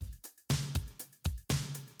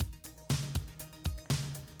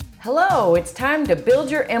Hello, it's time to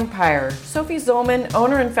build your empire. Sophie Zollman,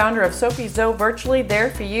 owner and founder of Sophie Zo Virtually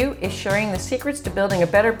There For You, is sharing the secrets to building a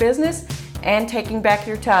better business and taking back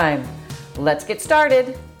your time. Let's get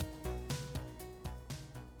started.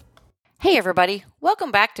 Hey everybody,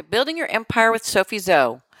 welcome back to Building Your Empire with Sophie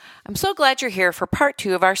Zo. I'm so glad you're here for part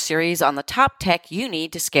 2 of our series on the top tech you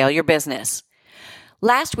need to scale your business.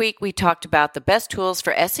 Last week we talked about the best tools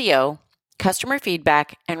for SEO, customer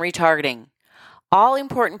feedback, and retargeting. All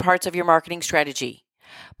important parts of your marketing strategy.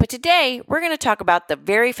 But today, we're going to talk about the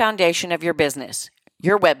very foundation of your business,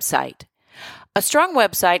 your website. A strong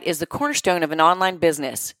website is the cornerstone of an online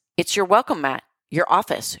business. It's your welcome mat, your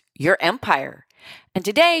office, your empire. And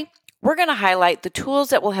today, we're going to highlight the tools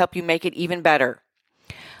that will help you make it even better.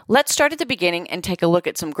 Let's start at the beginning and take a look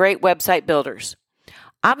at some great website builders.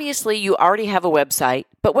 Obviously, you already have a website,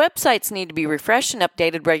 but websites need to be refreshed and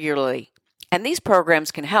updated regularly. And these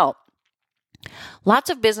programs can help.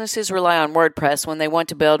 Lots of businesses rely on WordPress when they want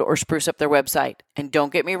to build or spruce up their website. And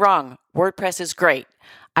don't get me wrong, WordPress is great.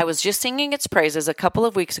 I was just singing its praises a couple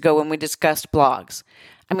of weeks ago when we discussed blogs.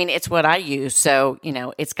 I mean, it's what I use, so,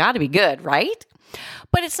 it's got to be good, right?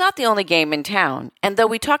 But it's not the only game in town. And though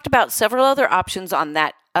we talked about several other options on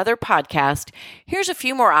that other podcast, here's a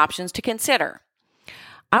few more options to consider.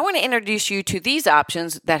 I want to introduce you to these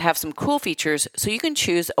options that have some cool features so you can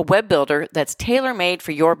choose a web builder that's tailor-made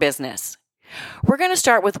for your business. We're going to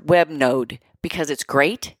start with WebNode because it's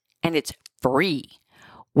great and it's free.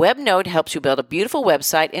 WebNode helps you build a beautiful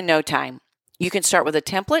website in no time. You can start with a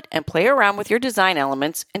template and play around with your design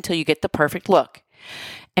elements until you get the perfect look.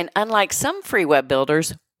 And unlike some free web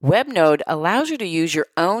builders, WebNode allows you to use your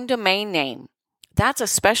own domain name. That's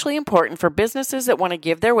especially important for businesses that want to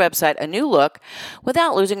give their website a new look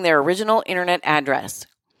without losing their original internet address.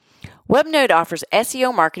 WebNode offers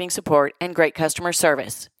SEO marketing support and great customer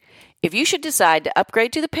service. If you should decide to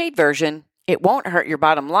upgrade to the paid version, it won't hurt your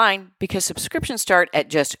bottom line because subscriptions start at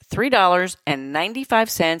just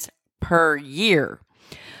 $3.95 per year.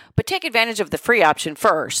 But take advantage of the free option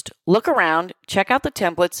first. Look around, check out the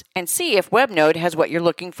templates, and see if WebNode has what you're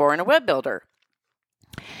looking for in a web builder.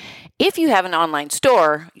 If you have an online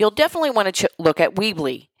store, you'll definitely want to look at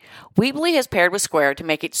Weebly. Weebly has paired with Square to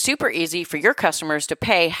make it super easy for your customers to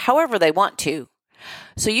pay however they want to.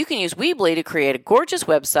 So you can use Weebly to create a gorgeous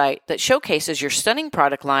website that showcases your stunning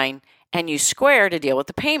product line and use Square to deal with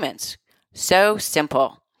the payments. So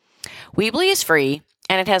simple. Weebly is free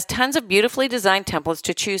and it has tons of beautifully designed templates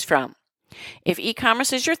to choose from. If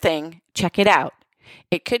e-commerce is your thing, check it out.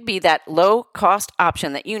 It could be that low-cost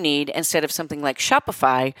option that you need instead of something like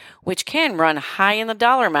Shopify, which can run high in the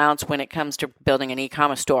dollar amounts when it comes to building an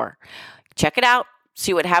e-commerce store. Check it out.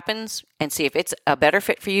 See what happens, and see if it's a better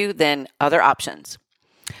fit for you than other options.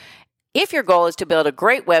 If your goal is to build a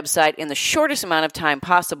great website in the shortest amount of time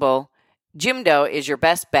possible, Jimdo is your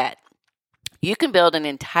best bet. You can build an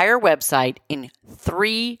entire website in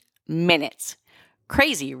 3 minutes.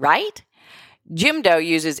 Crazy, right? Jimdo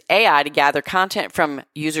uses AI to gather content from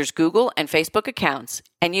users' Google and Facebook accounts,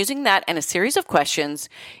 and using that and a series of questions,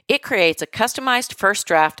 it creates a customized first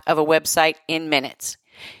draft of a website in minutes.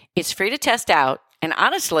 It's free to test out. And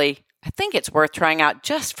honestly, I think it's worth trying out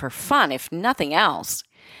just for fun, if nothing else.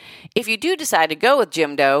 If you do decide to go with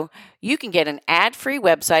Jimdo, you can get an ad-free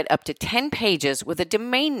website up to 10 pages with a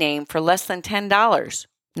domain name for less than $10.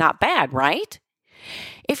 Not bad, right?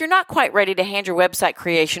 If you're not quite ready to hand your website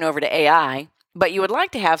creation over to AI, but you would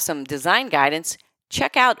like to have some design guidance,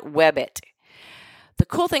 check out Webbit. The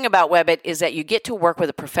cool thing about Webbit is that you get to work with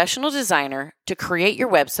a professional designer to create your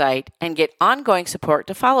website and get ongoing support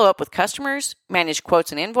to follow up with customers, manage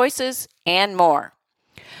quotes and invoices, and more.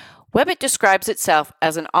 Webbit describes itself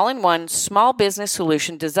as an all-in-one small business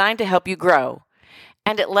solution designed to help you grow.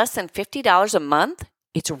 And at less than $50 a month,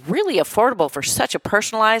 it's really affordable for such a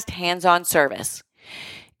personalized, hands-on service.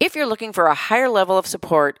 If you're looking for a higher level of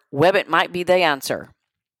support, Webbit might be the answer.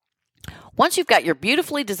 Once you've got your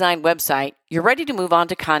beautifully designed website, you're ready to move on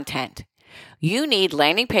to content. You need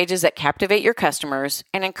landing pages that captivate your customers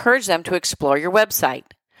and encourage them to explore your website.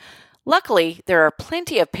 Luckily, there are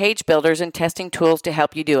plenty of page builders and testing tools to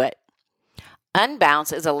help you do it.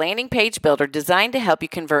 Unbounce is a landing page builder designed to help you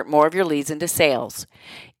convert more of your leads into sales.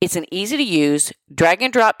 It's an easy-to-use,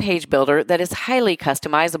 drag-and-drop page builder that is highly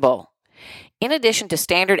customizable. In addition to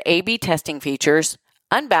standard A/B testing features,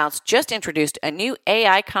 Unbounce just introduced a new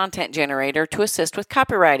AI content generator to assist with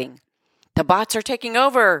copywriting. The bots are taking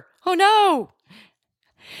over. Oh no!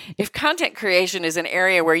 If content creation is an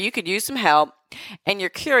area where you could use some help, and you're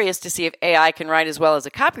curious to see if AI can write as well as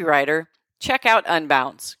a copywriter, check out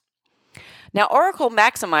Unbounce. Now, Oracle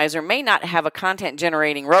Maximizer may not have a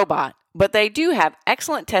content-generating robot, but they do have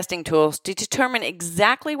excellent testing tools to determine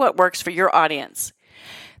exactly what works for your audience.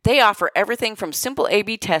 They offer everything from simple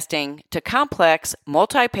A/B testing to complex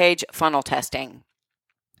multi-page funnel testing.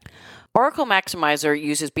 Oracle Maximizer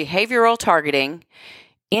uses behavioral targeting,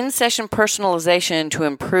 in-session personalization to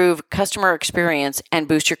improve customer experience and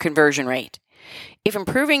boost your conversion rate. If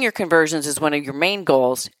improving your conversions is one of your main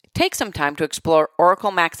goals, take some time to explore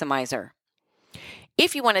Oracle Maximizer.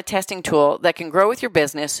 If you want a testing tool that can grow with your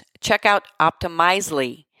business, check out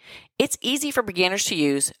Optimizely. It's easy for beginners to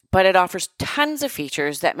use, but it offers tons of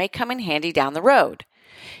features that may come in handy down the road.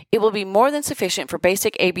 It will be more than sufficient for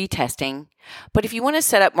basic A/B testing, but if you want to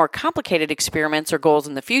set up more complicated experiments or goals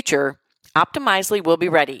in the future, Optimizely will be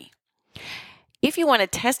ready. If you want a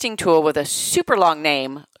testing tool with a super long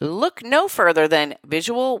name, look no further than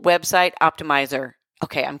Visual Website Optimizer.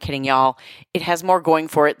 Okay, I'm kidding, y'all. It has more going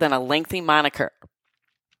for it than a lengthy moniker.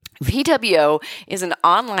 VWO is an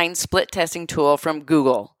online split testing tool from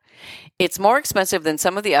Google. It's more expensive than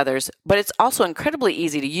some of the others, but it's also incredibly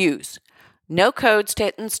easy to use. No codes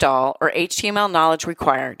to install or HTML knowledge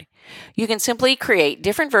required. You can simply create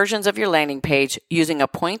different versions of your landing page using a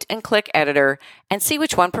point-and-click editor and see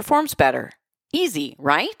which one performs better. Easy,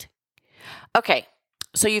 right? Okay,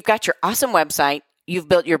 so you've got your awesome website, you've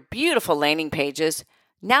built your beautiful landing pages.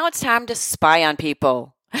 Now it's time to spy on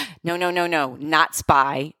people. No, not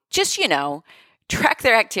spy. Just, track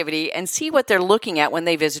their activity and see what they're looking at when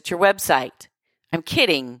they visit your website. I'm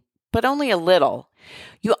kidding, but only a little.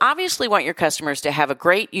 You obviously want your customers to have a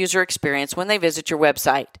great user experience when they visit your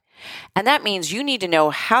website. And that means you need to know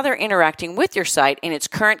how they're interacting with your site in its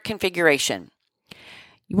current configuration.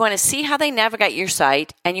 You want to see how they navigate your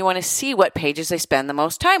site, and you want to see what pages they spend the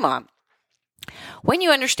most time on. When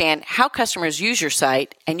you understand how customers use your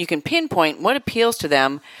site and you can pinpoint what appeals to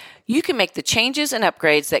them, you can make the changes and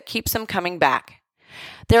upgrades that keeps them coming back.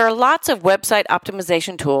 There are lots of website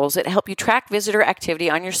optimization tools that help you track visitor activity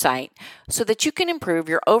on your site so that you can improve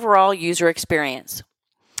your overall user experience.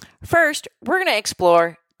 First, we're going to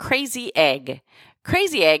explore Crazy Egg.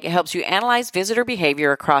 Crazy Egg helps you analyze visitor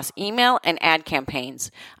behavior across email and ad campaigns,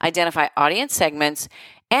 identify audience segments,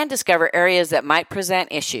 and discover areas that might present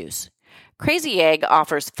issues. Crazy Egg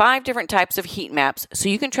offers 5 different types of heat maps so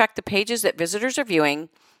you can track the pages that visitors are viewing,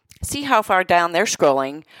 see how far down they're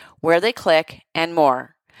scrolling, where they click, and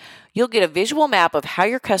more. You'll get a visual map of how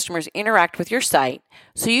your customers interact with your site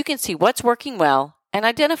so you can see what's working well and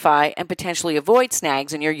identify and potentially avoid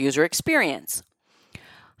snags in your user experience.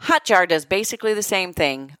 Hotjar does basically the same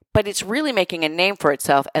thing, but it's really making a name for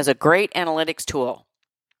itself as a great analytics tool.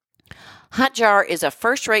 Hotjar is a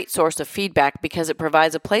first-rate source of feedback because it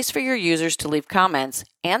provides a place for your users to leave comments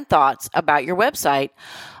and thoughts about your website,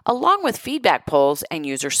 along with feedback polls and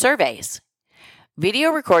user surveys.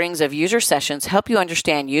 Video recordings of user sessions help you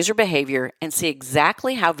understand user behavior and see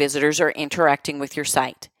exactly how visitors are interacting with your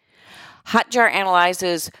site. Hotjar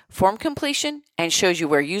analyzes form completion and shows you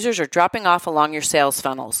where users are dropping off along your sales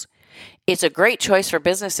funnels. It's a great choice for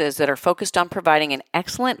businesses that are focused on providing an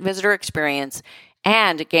excellent visitor experience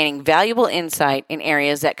and gaining valuable insight in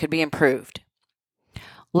areas that could be improved.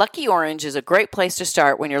 Lucky Orange is a great place to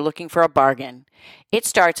start when you're looking for a bargain. It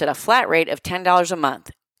starts at a flat rate of $10 a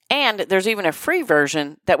month, and there's even a free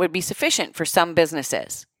version that would be sufficient for some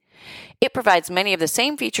businesses. It provides many of the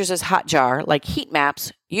same features as Hotjar, like heat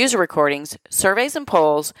maps, user recordings, surveys and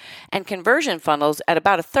polls, and conversion funnels at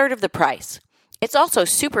about a third of the price. It's also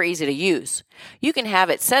super easy to use. You can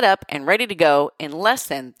have it set up and ready to go in less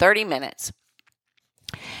than 30 minutes.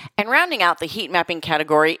 And rounding out the heat mapping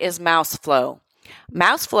category is Mouseflow.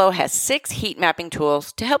 Mouseflow has 6 heat mapping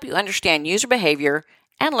tools to help you understand user behavior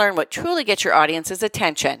and learn what truly gets your audience's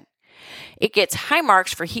attention. It gets high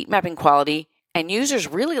marks for heat mapping quality, and users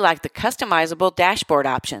really like the customizable dashboard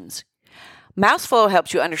options. Mouseflow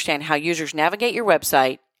helps you understand how users navigate your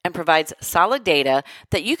website and provides solid data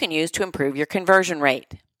that you can use to improve your conversion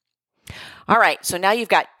rate. All right, so now you've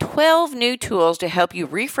got 12 new tools to help you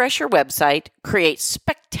refresh your website, create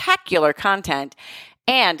spectacular content,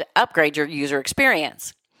 and upgrade your user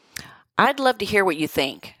experience. I'd love to hear what you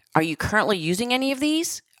think. Are you currently using any of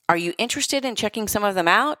these? Are you interested in checking some of them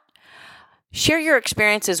out? Share your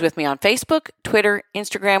experiences with me on Facebook, Twitter,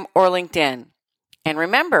 Instagram, or LinkedIn. And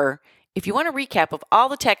remember, if you want a recap of all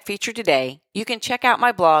the tech featured today, you can check out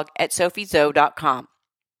my blog at sophiezoe.com.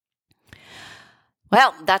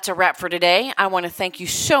 Well, that's a wrap for today. I want to thank you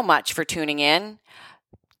so much for tuning in.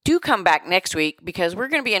 Do come back next week because we're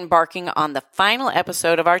going to be embarking on the final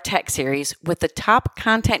episode of our tech series with the top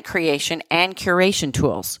content creation and curation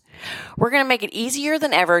tools. We're going to make it easier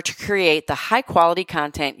than ever to create the high quality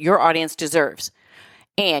content your audience deserves.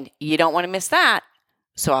 And you don't want to miss that.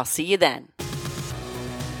 So I'll see you then.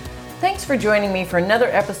 Thanks for joining me for another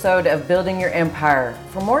episode of Building Your Empire.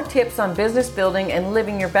 For more tips on business building and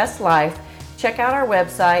living your best life, check out our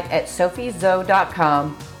website at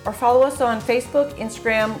sophiezo.com or follow us on Facebook,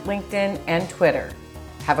 Instagram, LinkedIn, and Twitter.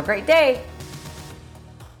 Have a great day.